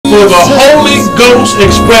for the Holy Ghost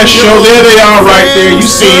Express show. There they are right there. You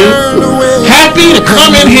see them. Happy to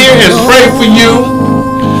come in here and pray for you.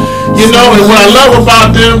 You know, and what I love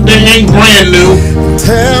about them, they ain't brand new.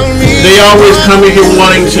 They always come in here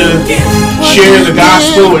wanting to share the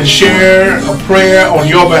gospel and share a prayer on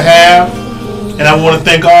your behalf. And I want to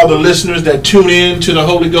thank all the listeners that tune in to the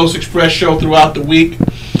Holy Ghost Express show throughout the week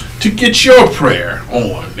to get your prayer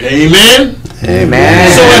on. Amen? Amen.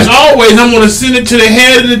 So as always, I'm going to send it to the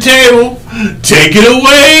head of the table. Take it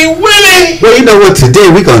away, Willie. Well, you know what?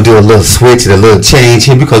 Today we're going to do a little switch and a little change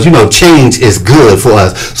here because, you know, change is good for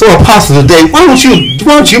us. So, Apostle, today, why don't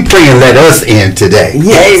you pray and let us in today?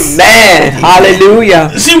 Yes. Amen.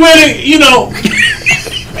 Hallelujah. See, Willie, you know,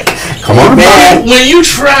 come on, when you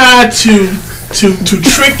try to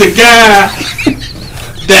trick the guy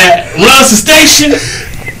that runs the station,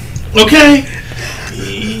 okay,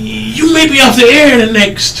 you may be off the air in the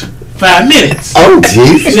next 5 minutes. Oh,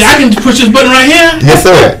 geez. See, I can push this button right here. Yes,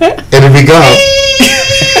 sir. It'll be gone.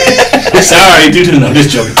 Sorry, dude. No,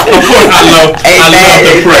 this joke. Of course, I love to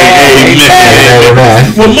pray.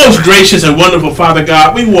 Amen. Well, most gracious and wonderful Father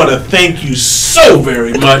God, we want to thank you so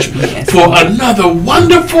very much for another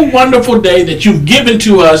wonderful, wonderful day that you've given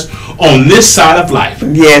to us on this side of life.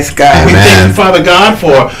 Yes, God. We thank you, Father God,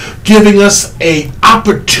 for giving us an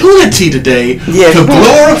opportunity today to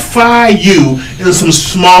glorify you in some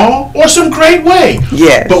small or some great way.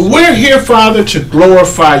 Yes. But we're here, Father, to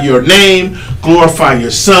glorify your name, glorify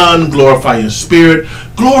your Son, glorify your Spirit,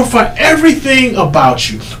 glorify everything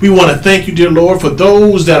about you. We want to thank you, dear Lord, for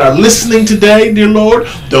those that are listening today, dear Lord,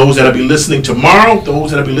 those that will be listening tomorrow,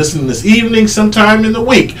 those that will be listening this evening, sometime in the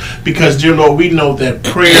week, because, dear Lord, we know that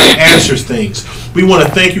prayer answers things. We want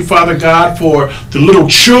to thank you, Father God, for the little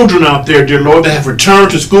children out there, dear Lord, that have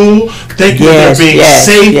returned to school. Thank you for being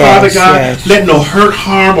safe, Father God. Let no hurt,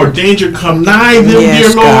 harm, or danger come nigh them,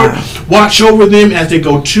 dear Lord. God. Watch over them as they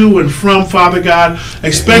go to and from, Father God,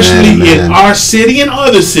 especially in our city and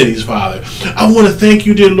other cities, Father. I want to thank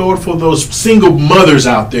you, dear Lord, for those single mothers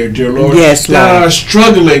out there, dear Lord, that are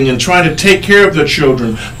struggling and trying to take care of their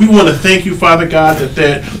children. We want to thank you, Father God,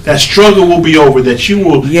 that struggle will be over, that you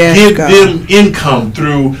will give them income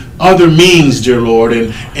through other means, dear Lord,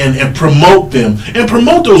 and promote them. And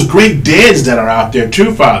promote those great dads that are out there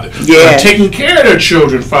too, Father. Taking care of their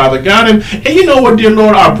children, Father God. And you know what, dear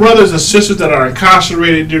Lord, our brothers and sisters that are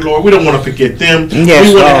incarcerated, dear Lord, we don't want to forget them. We want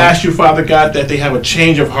to ask you, Father God, that they have a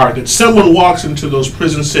change of heart, that someone walks into those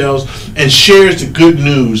prison cells and shares the good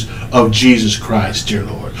news of Jesus Christ, dear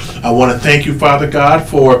Lord. I want to thank you, Father God,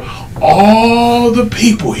 for all the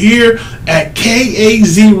people here at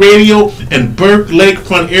KAZ Radio and Burke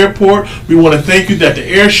Lakefront Airport. We want to thank you that the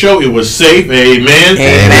air show, it was safe. Amen.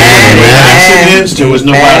 There were no accidents. There was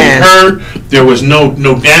nobody hurt. There was no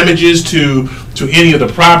damages to any of the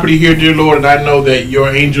property here, dear Lord. And I know that your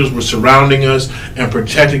angels were surrounding us and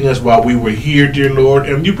protecting us while we were here, dear Lord.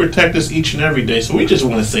 And you protect us each and every day. So we just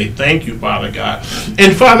want to say thank you, Father God.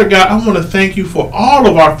 And Father God, I want to thank you for all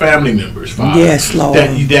of our family members, Father. Yes, Lord.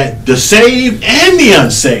 That the saved and the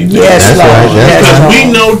unsaved. Yes, Lord. Because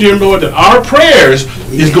we know, dear Lord, that our prayers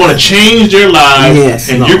is going to change their lives,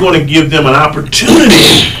 and you're going to give them an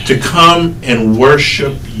opportunity to come and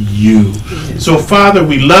worship you. So, Father,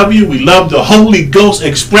 we love you. We love the Holy Ghost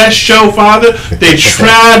Express show, Father. They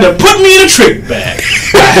tried to put me in a trick bag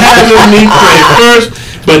by having me pray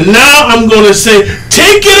first, but now I'm going to say,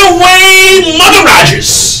 take it away, Mother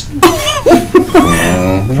Rogers.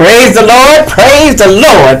 Praise the Lord, praise the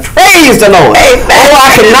Lord, praise the Lord. Amen. Oh,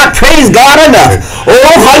 I cannot praise God enough.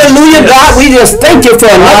 Oh, hallelujah, God, we just thank you for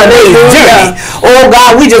another day's journey. Oh,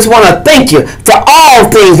 God, we just want to thank you for all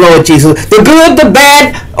things, Lord Jesus. The good, the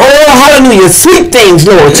bad, oh, hallelujah, sweet things,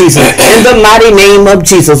 Lord Jesus. In the mighty name of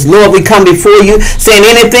Jesus, Lord, we come before you saying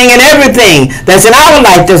anything and everything that's in our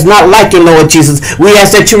life that's not like you, Lord Jesus. We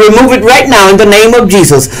ask that you remove it right now in the name of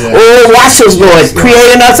Jesus. Oh, wash us, Lord,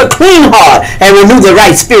 creating us a clean heart and renew the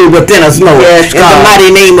right spirit within us, Lord, in the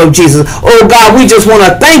mighty name of Jesus. Oh, God, we just want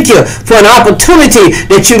to thank you for an opportunity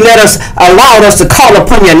that you allowed us to call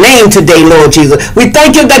upon your name today, Lord Jesus. We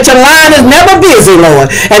thank you that your line is never busy,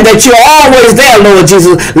 Lord, and that you're always there, Lord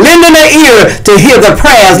Jesus, lending an ear to hear the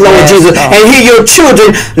prayers, Lord Jesus, and hear your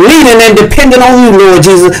children leaning and depending on you, Lord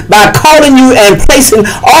Jesus, by calling you and placing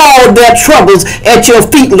all their troubles at your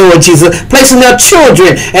feet, Lord Jesus, placing their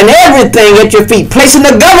children and everything at your feet, placing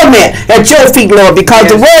the government at your feet, Lord, because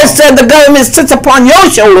the word said the government sits upon your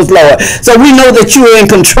shoulders, Lord. So we know that you are in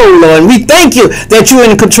control, Lord. And we thank you that you're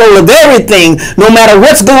in control of everything, no matter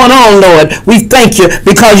what's going on, Lord. We thank you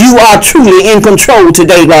because you are truly in control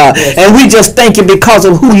today, God. And we just thank you because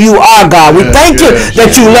of who you are, God. We thank you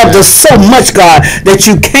that you loved us so much, God, that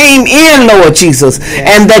you came in, Lord Jesus,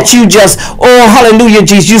 and that you just, oh, hallelujah,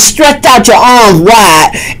 Jesus, you stretched out your arms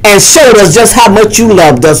wide and showed us just how much you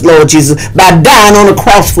loved us, Lord Jesus, by dying on the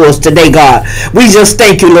cross for us today, God. We just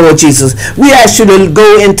thank you, Lord Jesus. We ask you to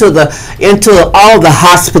go into all the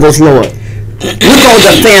hospitals, Lord. Look on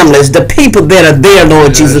the families, the people that are there,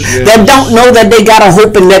 Lord Jesus, that don't know that they got a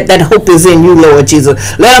hope and that hope is in you, Lord Jesus.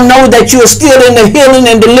 Let them know that you are still in the healing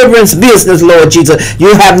and deliverance business, Lord Jesus.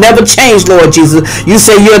 You have never changed, Lord Jesus. You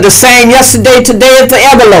say you're the same yesterday, today, and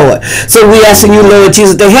forever, Lord. So we asking you, Lord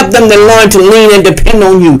Jesus, to help them to learn to lean and depend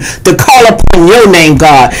on you, to call upon your name,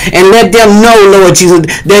 God, and let them know, Lord Jesus,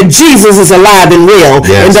 that Jesus is alive and well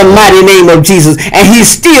in the mighty name of Jesus. And he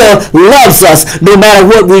still loves us no matter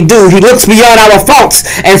what we do. He looks beyond our faults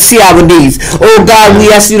and see our needs. Oh God,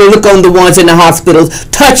 we ask you to look on the ones in the hospitals.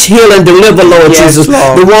 Touch, heal, and deliver, Lord Jesus.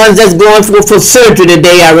 Lord. The ones that's going for surgery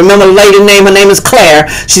today. I remember a lady name, her name is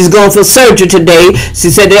Claire. She's going for surgery today.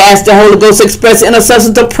 She said they asked the Holy Ghost Express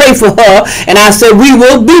intercessors to pray for her. And I said, we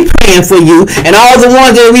will be praying for you. And all the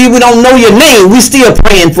ones that we don't know your name, we still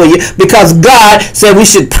praying for you, because God said we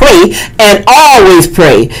should pray and always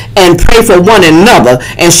pray and pray for one another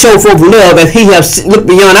and show forth love as he has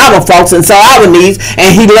looked beyond our faults and saw our needs,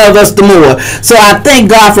 and he loves us the more. So I thank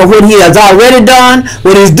God for what he has already done,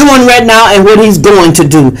 what he's doing right now, and what he's going to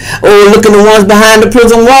do. Oh, look at the ones behind the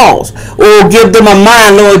prison walls. Oh, give them a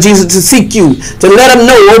mind, Lord Jesus, to seek you, to let them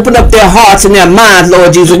know, open up their hearts and their minds, Lord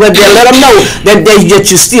Jesus, let them know that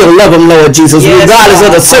you still love them, Lord Jesus, regardless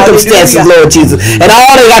of the circumstances, Lord Jesus. And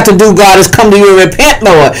all they got to do, God, is come to you and repent,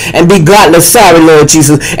 Lord, and be godly sorry, Lord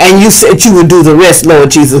Jesus. And you said you would do the rest, Lord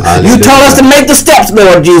Jesus. Hallelujah. You told us to make the steps,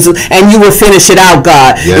 Lord Jesus, and you will finish it out,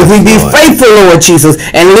 God. If we be faithful, Lord Jesus,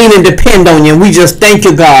 and lean and depend on you, we just thank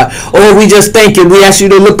you, God. Oh, we just thank you. We ask you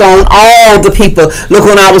to look on all the people. Look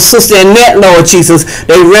on our sister Annette, Lord Jesus.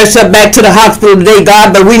 They rushed her back to the hospital today,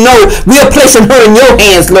 God, but we know we are placing her in your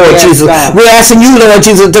hands, Lord Jesus. God. We're asking you, Lord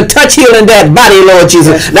Jesus, to touch healing that body, Lord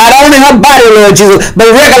Jesus. Not only her body, Lord Jesus, but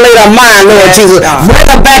regulate her mind, Lord Jesus. Bring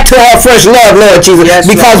her back to her first love, Lord Jesus,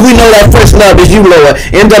 because we know that first love is you, Lord,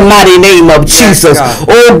 in the mighty name of Jesus.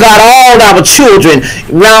 Oh, God, all our children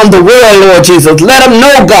around the world, Lord Jesus, let them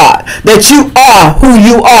know, God, that you are who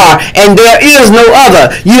you are, and there is no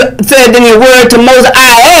other. You said in your word to Moses,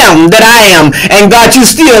 I am that I am, and God, you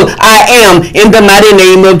still I am in the mighty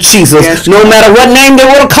name of Jesus. No matter what name they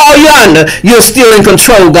want to call you under, you're still in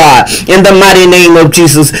control, God, in the mighty name of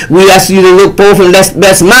Jesus. We ask you to look both and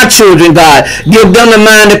bless my children, God. Give them the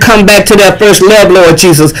mind to come back to their first love, Lord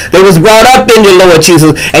Jesus. They was brought up in you, Lord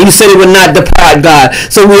Jesus, and you said it would not depart, God.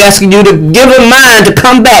 So we asking you to give them mind to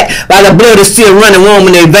come back while the blood is still running warm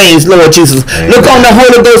in their veins, Lord Jesus. Amen. Look on the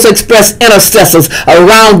Holy Ghost Express intercessors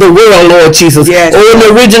around the world, Lord Jesus. Oh, the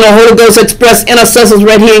original Holy Ghost Express intercessors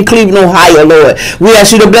right here in Cleveland, Ohio, Lord. We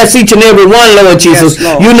ask you to bless each and every one, Lord Jesus.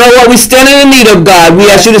 You know what we stand in need of, God. We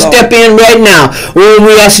ask you to step in right now. Oh,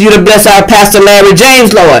 we ask you to bless our Pastor Larry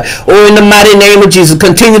James, Lord. Oh, in the mighty name of Jesus,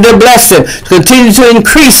 continue to bless him. Continue to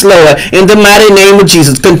increase, Lord, in the mighty name of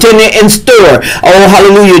Jesus. Continue in store. Oh,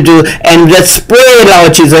 hallelujah, do. And let's spread,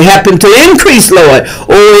 Lord Jesus. Help him to increase, Lord.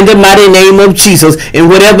 Oh, in the mighty name of Jesus. In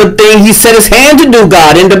whatever thing he set his hand to do,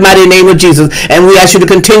 God, in the mighty name of Jesus. And we ask you to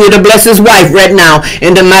continue to bless his wife right now,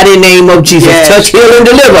 in the mighty name of Jesus. Touch, heal, and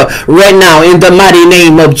deliver right now, in the mighty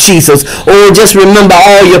name of Jesus. Oh, just remember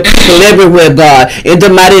all your people everywhere, God, in the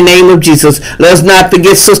mighty name of Jesus. Let's not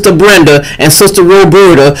forget Sister Brenda and Sister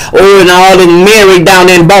Roberta. Oh, and all in Mary down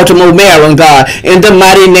in Baltimore, Maryland, God, in the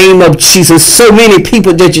mighty name of Jesus. So many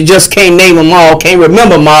people that you just can't name them all, can't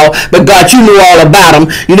remember them all, but God, you know all about them.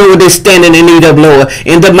 You know what they're standing in need of, Lord.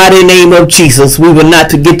 In the mighty name of Jesus, we will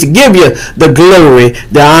not forget to give you the glory,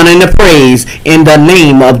 the honor, and the praise. In the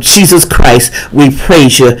name of Jesus Christ, we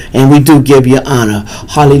praise you, and we do give you honor.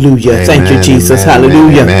 Hallelujah. Amen. Thank you, Jesus. Amen.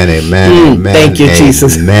 Hallelujah. Amen. Amen. Amen. Thank you,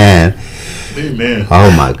 Jesus. Amen. Amen.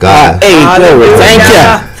 Oh my God. Hey, glory. Thank you.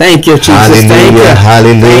 Thank you, Jesus. Hallelujah. Thank you.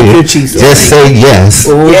 Hallelujah. Thank you, Jesus. Just say yes.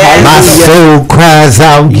 Oh, yes. My soul cries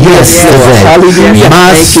out yes. Hallelujah.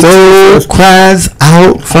 My soul cries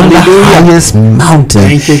out from the highest mountain.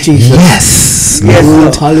 Thank you, Jesus. Yes. Yes, Yes,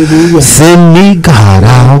 Lord. hallelujah. Send me, God,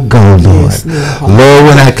 I'll go, Lord. Yes, Lord,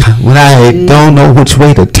 when I don't know which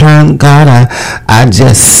way to turn, God, I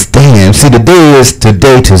just stand. See, the day is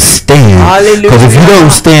today to stand. Because if you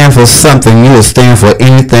don't stand for something, you'll stand for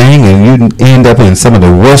anything, and you end up in some of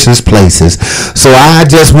the worstest places. So I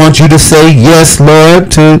just want you to say yes,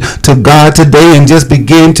 Lord, to God today, and just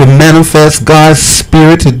begin to manifest God's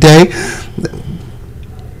Spirit today.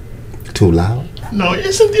 Too loud? No,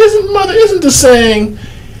 isn't the saying,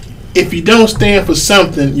 if you don't stand for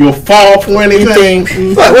something, you'll fall for anything?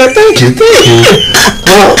 Well, thank you.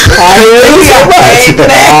 Well, Hallelujah.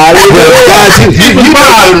 You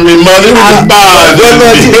bothering me, mother. You bothering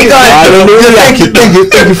me.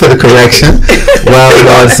 Thank you for the correction. Well,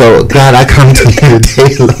 Lord, so God, I come to you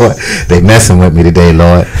today, Lord. They messing with me today,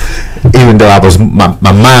 Lord. Even though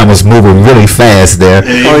my mind was moving really fast there.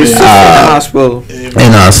 Oh, your sister in the hospital.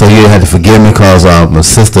 And so you had to forgive me because my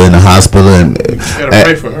sister in the hospital, and Gotta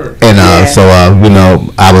pray for her. and so you know,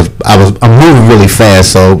 I'm moving really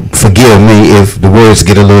fast. So forgive me if the words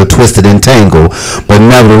get a little twisted and tangled. But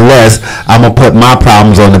nevertheless, I'm gonna put my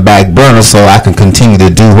problems on the back burner so I can continue to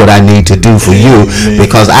do what I need to do for you,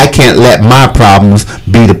 because I can't let my problems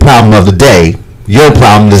be the problem of the day. Your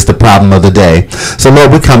problem is the problem of the day. So,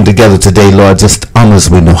 Lord, we come together today, Lord, just honest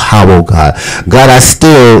we know how, oh God. God, I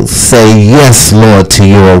still say yes, Lord, to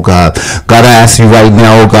you, oh God. God, I ask you right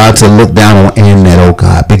now, oh God, to look down on Annette, oh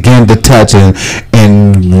God. Begin to touch and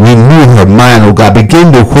renew her mind, oh God.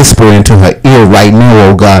 Begin to whisper into her ear right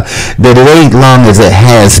now, oh God, that it ain't long as it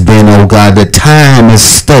has been, oh God. The time is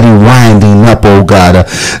steady winding up, oh God.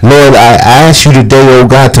 Lord, I ask you today, oh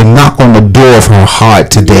God, to knock on the door of her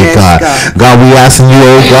heart today, Yes, God. God, we asking you,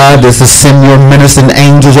 oh God, to send your ministering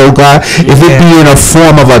angels, oh God, if it be in a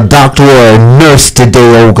form of a doctor or a nurse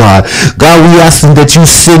today, oh God. God, we asking that you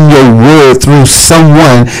send your word through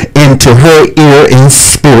someone into her ear and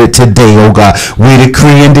spirit today, oh God. We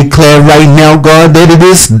decree and declare right now, God, that it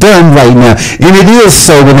is done right now, and it is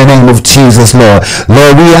so in the name of Jesus, Lord.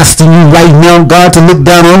 Lord, we asking you right now, God, to look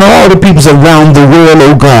down on all the peoples around the world,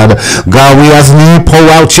 oh God. God, we asking you to pour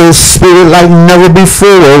out your spirit like never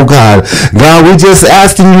before, oh God. God, we just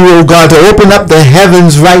asking you, oh God, to open up the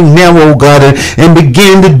heavens right now, oh God, and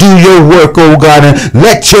begin to do your work, oh God, and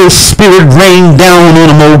let your spirit rain down on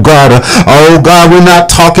them, oh God. Oh God, we're not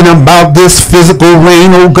talking about this physical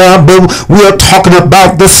rain, oh God, but we are talking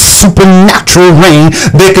about the supernatural rain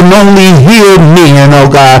that can only heal men, oh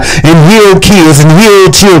God, and heal kids and heal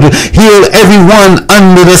children, heal everyone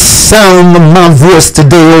under the sound of my voice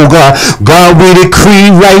today, oh God. God, we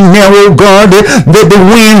decree right now, oh God, that the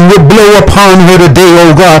wind will blow upon her today,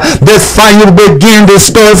 oh God. That fire will begin to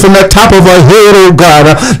stir from the top of her head, oh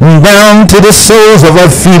God, down to the soles of her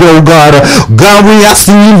feet, oh God. God, we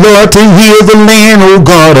asking you, Lord, to heal the land, oh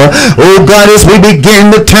God. Oh God, as we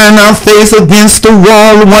begin to turn our face against the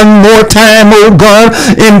wall one more time, oh God,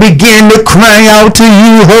 and begin to cry out to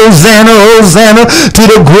you, Hosanna, Hosanna, to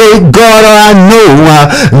the great God I know.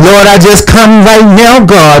 Lord, I just come right now,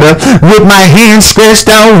 God, with my hands stretched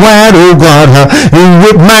out wide, oh God, and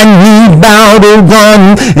with my knee bowed, oh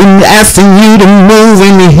God, and asking you to move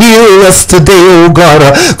and heal us today, oh God,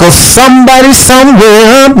 because somebody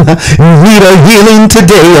somewhere need a healing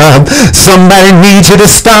today. Somebody needs you to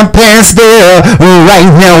stop past there right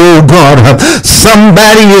now, oh God.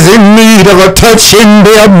 Somebody is in need of a touch in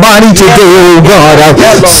their body today, oh God.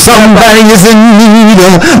 Somebody is in need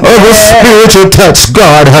of a spiritual touch,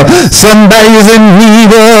 God. Somebody is in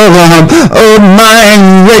need of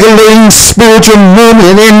mind-regulating spiritual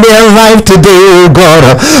movement in their life today, oh God.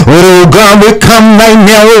 Oh God, we come right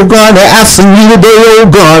now, oh God, asking you today, oh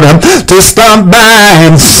God, to stop by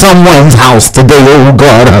in someone's house today, oh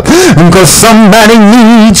God, because somebody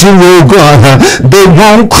needs you, oh God. They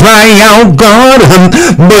won't cry out, God,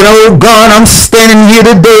 but oh God, I'm standing here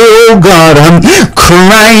today, oh God,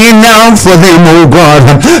 crying out for them, oh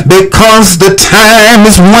God, because the time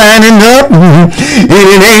is winding up, and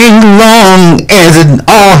it ain't long as it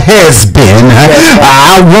all has been.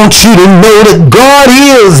 I want you to know that God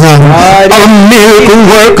is a miracle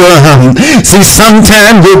worker. See,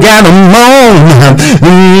 sometimes you gotta moan,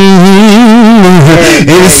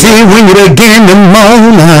 and see, when you begin to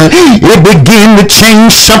moan, it begin to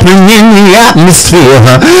change something in the atmosphere.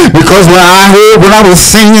 Because when I was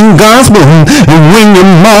singing gospel, and when you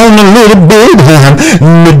moan a little bit,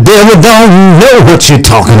 the devil devil don't know what you're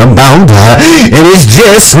talking about. And it's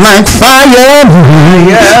just like fire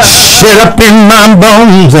shut up in my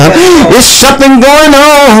bones. It's something going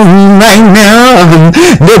on right now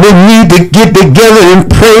that we need to get together and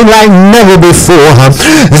pray like never before.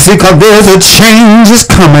 See, because there's a change is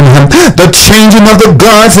coming. The changing of the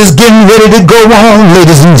gods is getting ready to go on,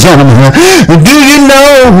 ladies and gentlemen. Do you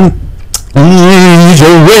know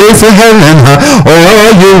you're ready for heaven, or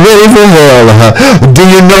are you ready for hell? Do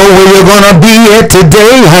you know where you're gonna be at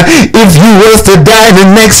today? If you was to die in the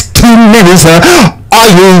next 2 minutes, are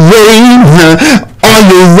you ready? Are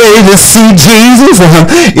you ready to see Jesus?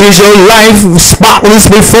 Is your life spotless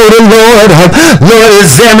before the Lord? Lord,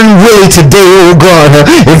 examine really today, oh God.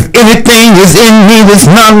 If anything is in me that's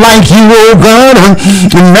not like you, oh God,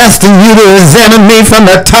 I'm asking you to examine me from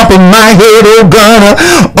the top of my head, oh God,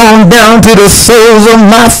 on down to the soles of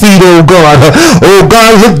my feet, oh God. Oh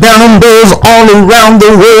God, look down on those all around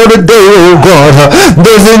the world today, oh God.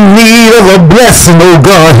 Those in need of a blessing, oh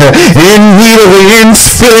God. In need of the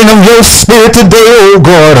infilling of your spirit today, oh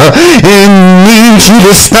God, and need you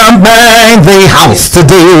to stop by their house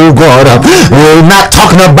today, oh God. We're not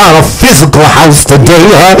talking about a physical house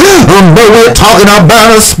today, but we're talking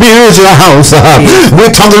about a spiritual house.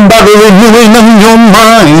 We're talking about a renewing of your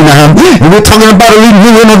mind. We're talking about a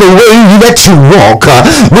renewing of the way that you walk.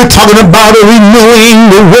 We're talking about a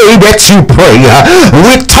renewing the way that you pray.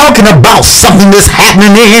 We're talking about something that's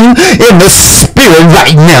happening in the spirit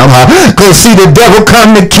right now. Because see, the devil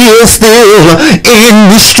come to kill, steal, and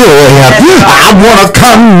destroy. I want to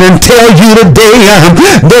come and tell you today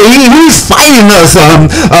that he's fighting us.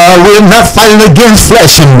 We're not fighting against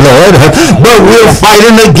flesh and blood, but we're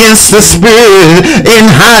fighting against the spirit in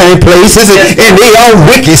high places, and they are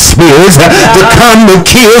wicked spirits to come to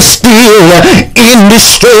kill, steal, and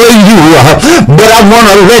destroy you. But I want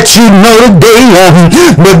to let you know today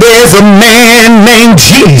that there's a man named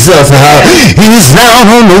Jesus. He's down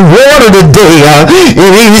on the water today,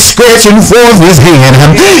 and he's stretching forth his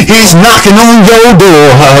hand. He's knocking on your door.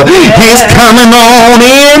 He's coming on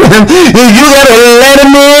in. You gotta let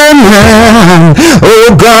him in.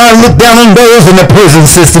 Oh God, look down on those in the prison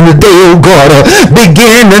system today, oh God.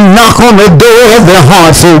 Begin to knock on the door of their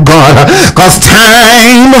hearts, oh God. Cause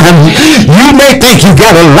time, you may think you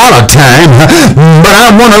got a lot of time, but I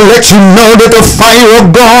want to let you know that the fire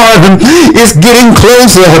of God is getting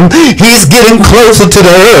closer. He's getting closer to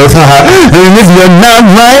the earth. And if you're not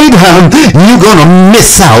right, you're gonna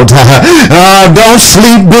miss out. Don't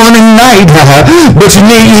sleep during the night, but you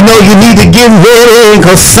need to get ready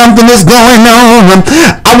because something is going on.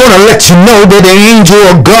 I want to let you know that the angel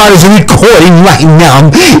of God is recording right now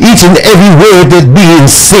each and every word that's being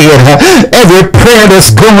said, every prayer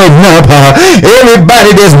that's going up,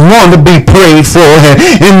 everybody that's want to be prayed for,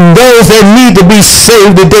 and those that need to be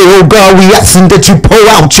saved today, oh God. We asking that you pour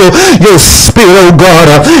out your spirit, oh God,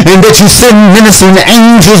 and that you send ministering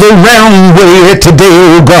angels around where today,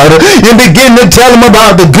 oh God, and begin to tell them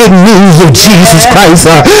about the good news of Jesus Christ.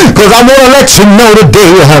 Because I want to let you know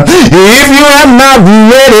today, if you are not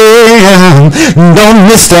ready, don't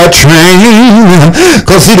miss that train.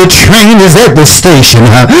 Because see, the train is at the station.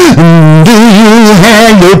 Do you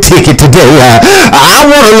have your ticket today? I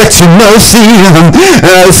want to let you know,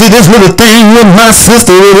 see this little thing with my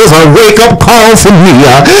sister, it is a wake-up call for me,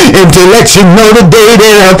 and to let you know today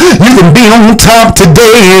that you can be on top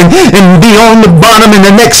today and be on the bottom in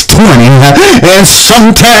the next 20. And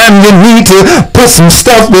sometime you need to put some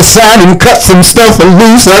stuff beside and cut some stuff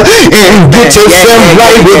loose and get yourself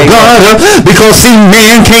right with God. Because see,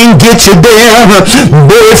 man can't get you there,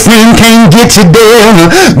 boyfriend can't get you there,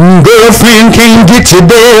 girlfriend can't get you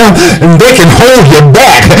there. They can hold you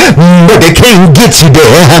back, but they can't get you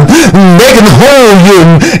there. They can hold you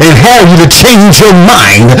and have you to change your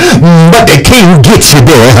mind, but they can't get you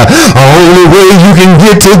there. The only way you can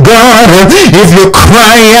get to God, if you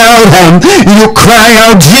cry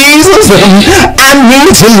out, Jesus, I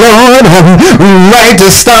need you, Lord, right to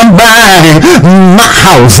stop by my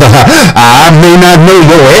house. I may not know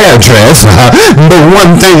your address, but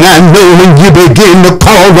one thing I know, when you begin to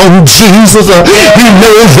call on Jesus, he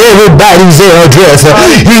knows everybody's address.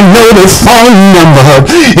 He knows the phone number.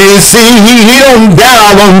 You see, he don't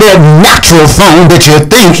dial on that natural phone that you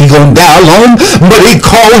think he gonna dial on, but he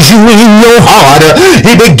calls you in your heart.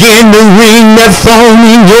 He begin to ring that phone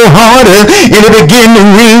in your heart, and it begin to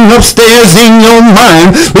ring upstairs in your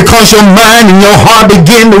mind, because your mind and your heart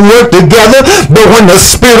begin to work together. But when the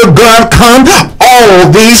Spirit of God comes, all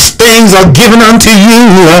these things are given unto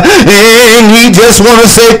you. And he just want to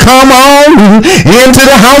say, come on into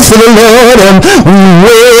the house of the Lord,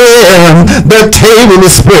 where the table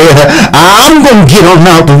is spread. I'm going to get on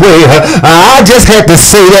out the way. I just had to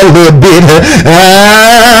say that a little bit.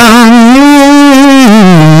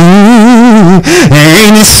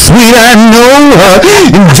 Ain't it sweet, I know,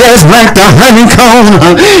 just like the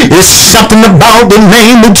honeycomb. It's something about the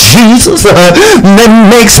name of Jesus that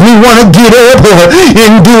makes me want to get up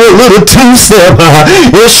and do a little two-step.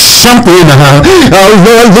 It's something,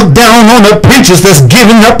 Lord, look down on the preachers that's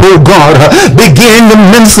giving up, oh God. Begin to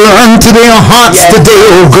minister unto their hearts today,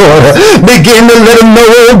 oh God. Begin to let them know,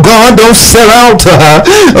 oh God, don't sell out.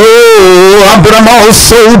 But I'm all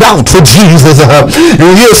sold out for Jesus.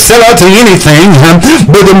 And you'll sell out to anything,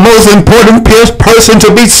 but the most important person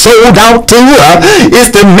to be sold out to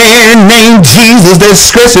is the man named Jesus that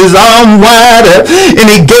stretched his arm wide and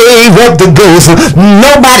he gave up the ghost.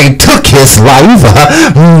 Nobody took his life,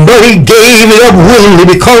 but he gave it up willingly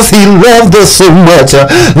because he loved us so much.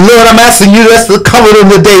 Lord, I'm asking you that's the cover of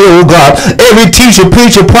the day, oh God. Every teacher,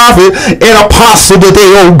 preacher, prophet, and apostle today,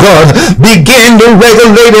 oh God, begin to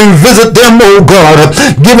regulate and visit them, oh God,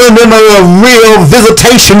 giving them a real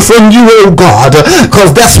visitation from you, oh God,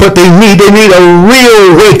 because that's what they need. They need a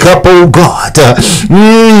real wake up, oh God.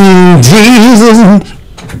 Jesus.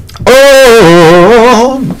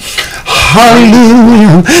 Oh,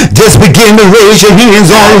 hallelujah. Just begin to raise your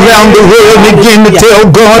hands all around the world and begin to tell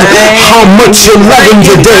God how much you love him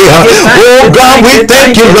today. Oh God, we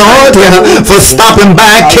thank you, Lord, for stopping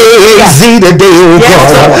by KAZ today, oh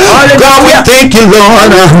God. God, we thank you,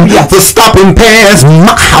 Lord, for stopping past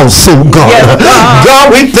my house, oh God.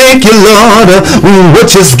 God, we thank you, Lord,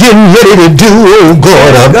 what you're getting ready to do, oh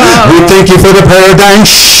God. We thank you for the paradigm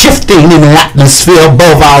shifting in the atmosphere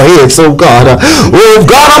above our heads, oh God. Oh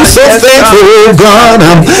God, I'm so thankful, oh God.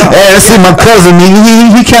 See, my cousin,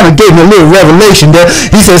 he kind of gave me a little revelation there.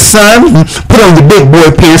 He said, son, put on the big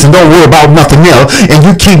boy pants and don't worry about nothing else, and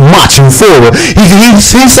you keep marching forward.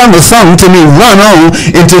 He sung a song to me, run on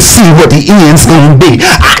and to see what the end's going to be.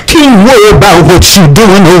 I can't worry about what you're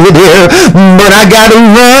doing over there, but I got to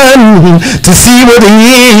run to see what the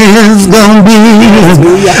end's going to be.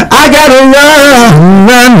 I got to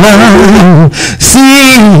run,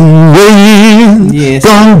 see what the end's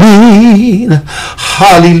going to be.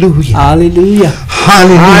 Hallelujah. Hallelujah.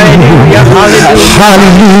 Hallelujah.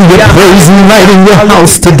 Hallelujah. Praise him right in your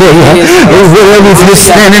house today. Wherever you're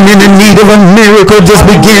standing in the need of a miracle, just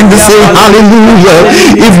begin to say hallelujah.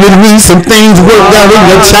 If you need some things worked out in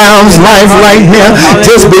your child's life right now,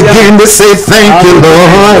 just begin to say thank you,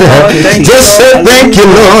 Lord. Just say thank you,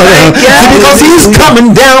 Lord. Because he's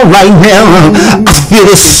coming down right now. I feel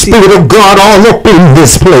the Spirit of God all up in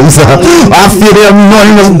this place. I feel the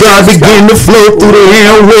anointing of God begin to flow through the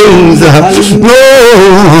airways. My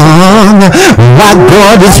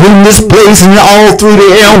God is in this place and all through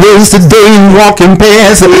the airways today and walking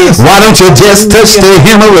past. Why don't you just touch the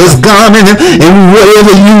hem of his garment and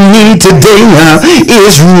whatever you need today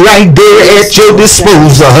is right there at your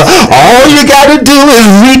disposal. All you got to do is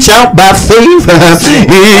reach out by faith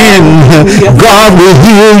and God will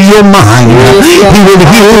heal your mind. He will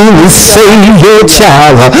heal and save your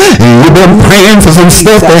child. You've been praying for some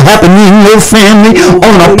stuff to happen in your family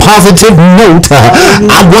on a positive note.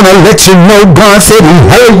 I want to let you know God said he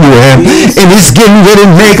heard you and he's getting ready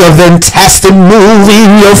to make a fantastic move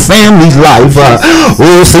in your family's life.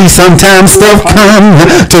 See, sometimes stuff comes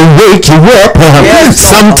to wake you up.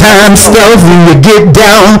 Sometimes stuff when you get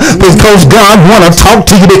down because God want to talk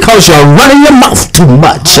to you because you're running your mouth too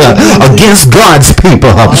much against God's people.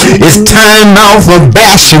 It's time now for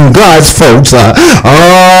bashing God's folks.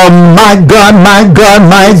 Oh my God, my God,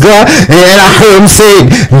 my God. And I heard him say,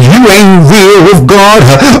 you ain't real with God,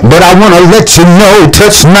 but I want to let you know,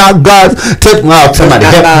 touch not God, touch not somebody.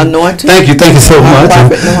 Thank you so much.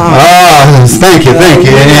 Thank you.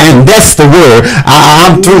 And that's the word.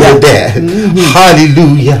 I'm through with that.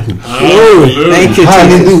 Hallelujah. Thank you,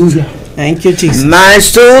 hallelujah. Thank you, Jesus. My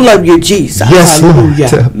soul love you, Jesus. Yes,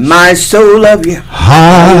 hallelujah. My soul love you.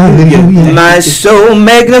 Hallelujah. My soul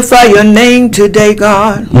magnify your name today,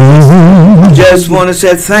 God. Just want to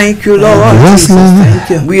say thank you, Lord. Yes, Lord. Thank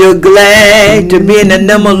you. We are glad to be in the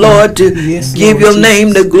number, Lord, to give your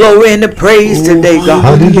name the glory and the praise today,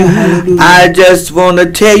 God. Hallelujah. I just want to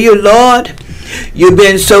tell you, Lord, you've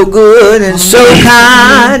been so good and so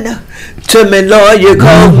kind to me, Lord. You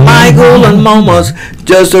called Michael and Mamas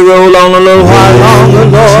just to roll on a little while longer,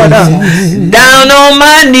 Lord. Down on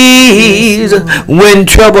my knees when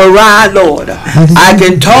trouble rise, Lord. I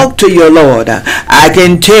can talk to you, Lord. I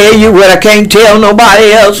can tell you what I can't tell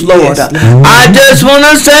nobody else, Lord. I just want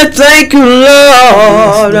to say thank you,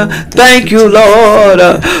 Lord. Thank you,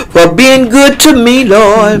 Lord, for being good to me,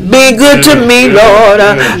 Lord. Being good to me, Lord.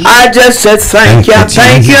 I just said thank you,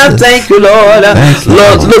 thank you, thank you, Lord.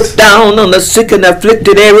 Lord, look down on the sick and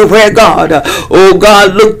afflicted everywhere, God. Oh,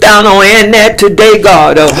 God, look down on Annette today,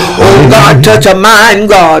 God. Oh, God, touch her mind,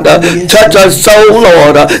 God. Touch her soul,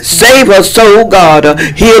 Lord. Save her soul, God.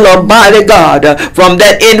 Heal her body, God, from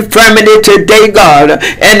that infirmity today, God.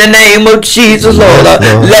 In the name of Jesus, Lord.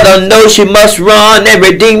 Let her know she must run and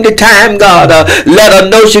redeem the time, God. Let her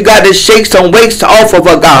know she got to shake some weights off of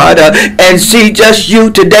her, God, and see just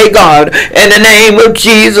you today, God. In the name of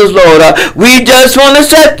Jesus, Lord. We just want to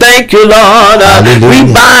say thank you, Lord. We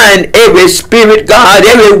bind every spirit, God,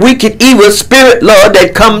 every wicked, evil spirit, Lord,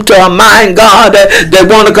 that come to our mind, God, that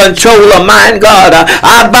want to control our mind, God.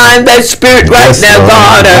 I bind that spirit right now,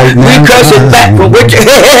 God. We curse it back from which we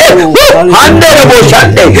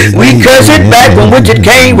curse it back from which it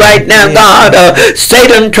came right now, God.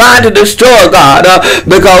 Satan trying to destroy, God,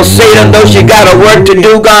 because Satan knows she got a work to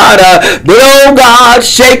do, God. But oh, God,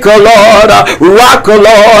 shake her, Lord. Rock her,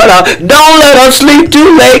 Lord. Don't let her sleep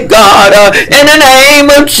too late, God. In the name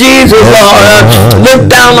of Jesus, Lord. Look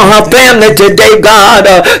down on her family today, God.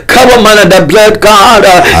 Cover them under the blood, God.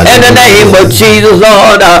 In the name of Jesus,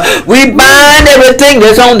 Lord. We bind everything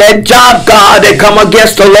that's on that job, God, that come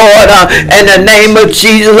against the Lord. In the name of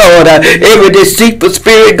Jesus, Lord. Every deceitful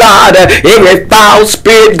spirit, God. Every foul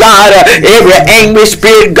spirit, God. Every angry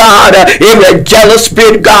spirit, God. Every jealous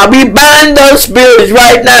spirit, God. We bind those spirits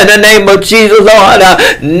right now in the name of Jesus, Lord.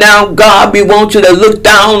 Now, God, we want you to look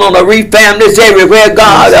down on the Reef families everywhere,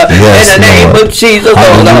 God. In the name of Jesus,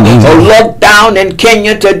 Lord. Look down in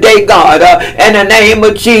Kenya today, God. In the name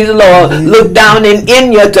of Jesus, Lord. Look down in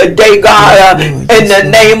India today, God. In the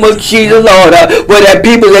name of Jesus, Lord. Where the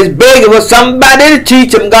people is begging for somebody to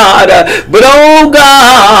teach them, God. But oh,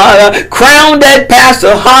 God, crown that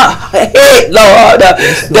pastor head, Lord,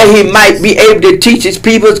 that he might be able to teach his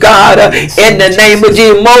peoples, God. In the name of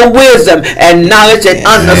Jesus, more wisdom and knowledge and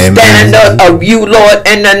understanding of you, Lord.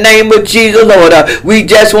 In the name of Jesus, Lord. We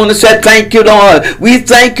just want to say thank you, Lord. We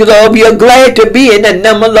thank you, Lord. We are glad to be in the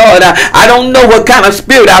number, Lord. I don't know what kind of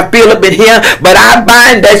spirit I feel up in here, but I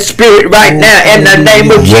bind that spirit right now in the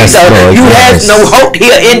name of Jesus. Lord, you have no hope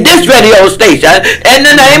here in this radio station. In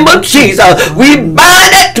the name of Jesus, we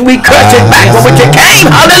bind it. We curse it back from which it came.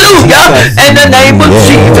 Hallelujah. In the name of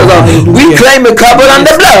Jesus, we claim it covered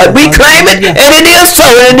under blood. We claim it, and it is so,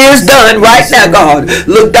 and it is done right now, God.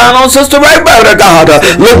 Look down on Sister Roberta, God.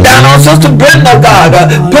 Look down on Sister Brenda, God.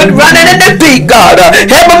 Put running in the feet, God.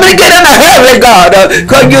 Help them to get in a hurry, God,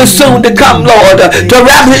 because you're soon to come, Lord, to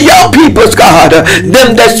rapture your peoples, God.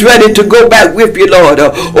 Them that's ready to go back with you, Lord.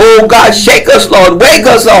 Oh, God, shake us, Lord. Wake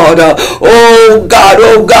us, Lord. Oh,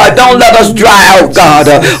 God, don't let us dry out, God.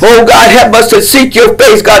 Oh, God, help us to seek your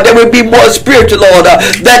face, God, that we be more spiritual, Lord.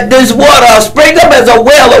 That this water spring up as a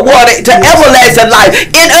well of water to everlasting life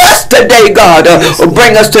in us today, God.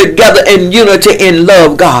 Bring us together in unity, in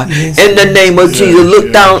love, God. In the name of Jesus,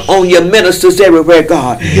 look down on your ministers everywhere,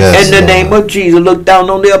 God. In the name of Jesus, look down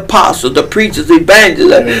on the apostles, the preachers,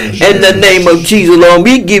 evangelists. In the name of Jesus, Lord,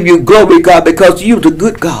 we give you glory, God, because you're the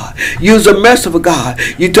good God. You're the merciful God.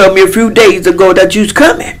 You told me a few days ago that you was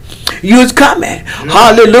coming. You was coming.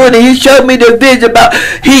 Hallelujah. He showed me the vision about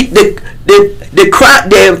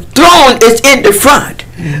the throne is in the front,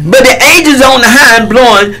 but the angels on the hind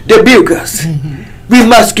blowing the bugles. We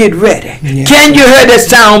must get ready. Can you hear the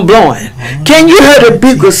sound blowing? Can you hear the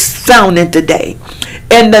bugles sounding today?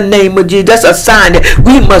 In the name of Jesus, that's a sign that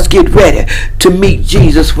we must get ready to meet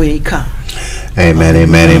Jesus when he comes. Amen,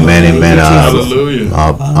 amen, amen, amen. Hallelujah.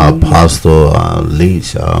 Our Apostle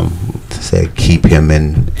Leach said, keep him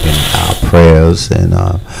in our prayers. And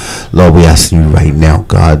Lord, we ask you right now,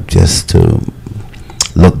 God, just to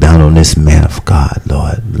look down on this man of God,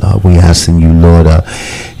 Lord. Lord, we asking you, Lord,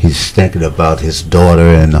 he's thinking about his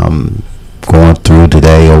daughter and going through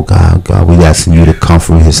today, oh God. God, we asking you to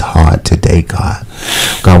comfort his heart today, God.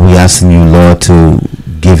 God, we asking you, Lord, to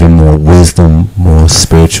give him more wisdom, more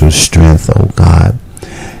spiritual strength, oh God,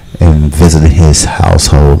 and visit his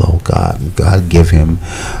household, oh God. God, give him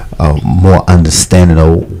more understanding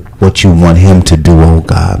of what you want him to do, oh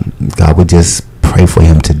God. God, we just pray for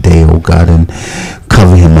him today, oh God, and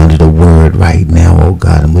cover him under the word right now, oh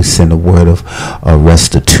God. And we send a word of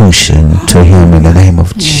restitution to him in the name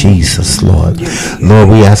of Jesus. Jesus, Lord. Lord,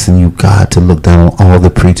 we asking you, God, to look down on all the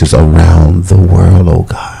preachers around the world, oh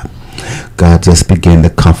God. God, just begin to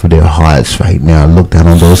comfort their hearts right now. Look down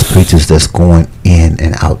on those preachers that's going in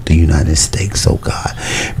and out the United States, oh God,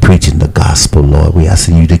 preaching the gospel, Lord. We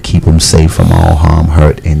asking you to keep them safe from all harm,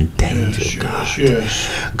 hurt, and danger, God. Yes.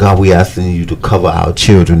 God, we asking you to cover our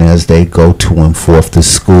children as they go to and forth to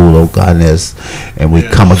school, oh God, and we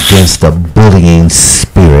come against the bullying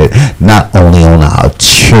spirit, not only on our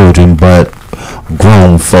children, but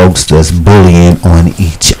grown folks that's bullying on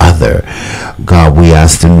each other. God, we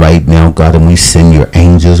ask them right now, God, and we send your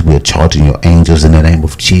angels. We're charging your angels in the name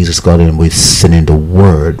of Jesus, God, and we're sending the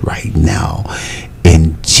word right now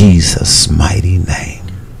in Jesus' mighty name.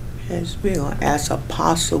 Yes, we're going to ask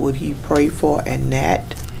Apostle, would he pray for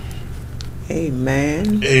Annette?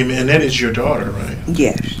 Amen. Amen. That is your daughter, right?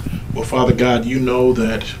 Yes. Well, Father God, you know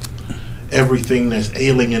that everything that's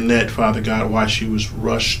ailing Annette, Father God, why she was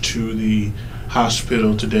rushed to the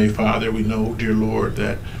hospital today, Father, we know, dear Lord,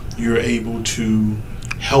 that you're able to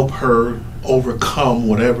help her overcome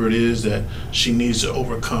whatever it is that she needs to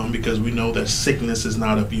overcome, because we know that sickness is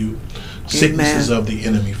not of you. Sickness Amen. is of the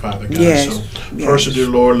enemy, Father God. Yes. So first, dear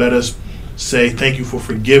Lord, let us say thank you for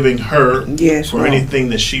forgiving her Yes, for Lord. anything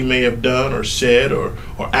that she may have done or said or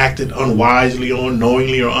acted unwisely on,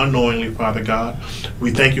 knowingly or unknowingly, Father God. We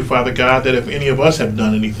thank you, Father God, that if any of us have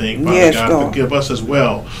done anything, Father Yes, God, Lord. forgive us as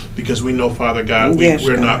well, because we know, Father God, Yes,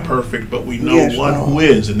 we're God. not perfect, but we know Yes, one Lord. who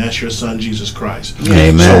is, and that's your Son, Jesus Christ.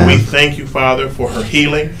 Amen. So we thank you, Father, for her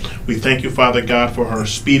healing. We thank you, Father God, for her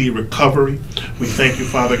speedy recovery. We thank you,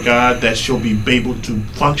 Father God, that she'll be able to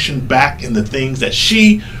function back in the things that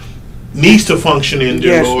she needs to function in,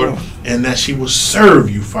 dear Yes, Lord, Lord. and that she will serve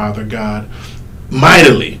you, Father God,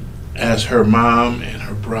 mightily as her mom and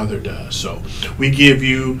her brother does. So we give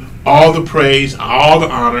you all the praise, all the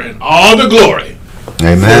honor, and all the glory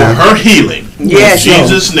Amen. for her healing. Yes, in Lord.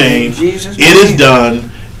 Jesus' name, In Jesus' it is name.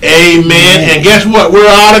 done. Amen. And guess what? We're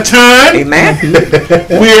out of time. Amen.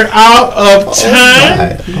 We're out of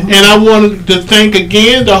time. And I wanted to thank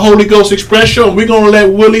again the Holy Ghost Express Show. We're going to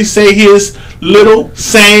let Willie say his little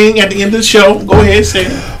saying at the end of the show. Go ahead, say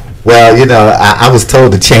it. Well, you know, I was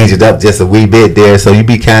told to change it up just a wee bit there, so you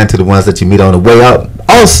be kind to the ones that you meet on the way up.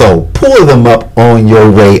 Also, pull them up on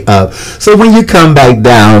your way up, so when you come back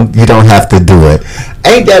down, you don't have to do it.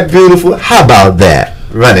 Ain't that beautiful? How about that?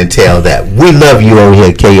 Run and tell that. We love you over here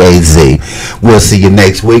at KAZ. We'll see you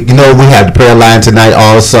next week. You know, we have the prayer line tonight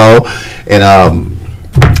also, and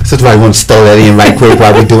Sister White, want to throw that in right quick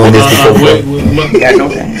while we're doing this?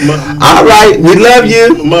 All right, we love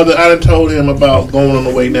you. Mother, I done told him about going on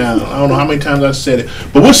the way down. I don't know how many times I said it,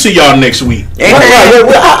 but we'll see y'all next week.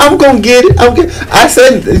 I'm gonna get it. I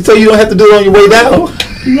said so you don't have to do it on your way down.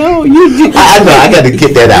 No, you I know. I got to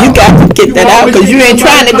get that out. You got to get that out, because you ain't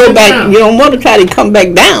trying to go back. down. You don't want to try to come back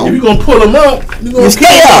If down. you're gonna pull them up, you're gonna You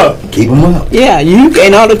stay up. Keep them up. Yeah, you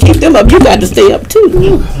in order to keep them up, you got to stay up too.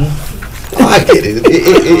 Oh, I get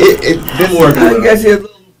it. I'm working. I guess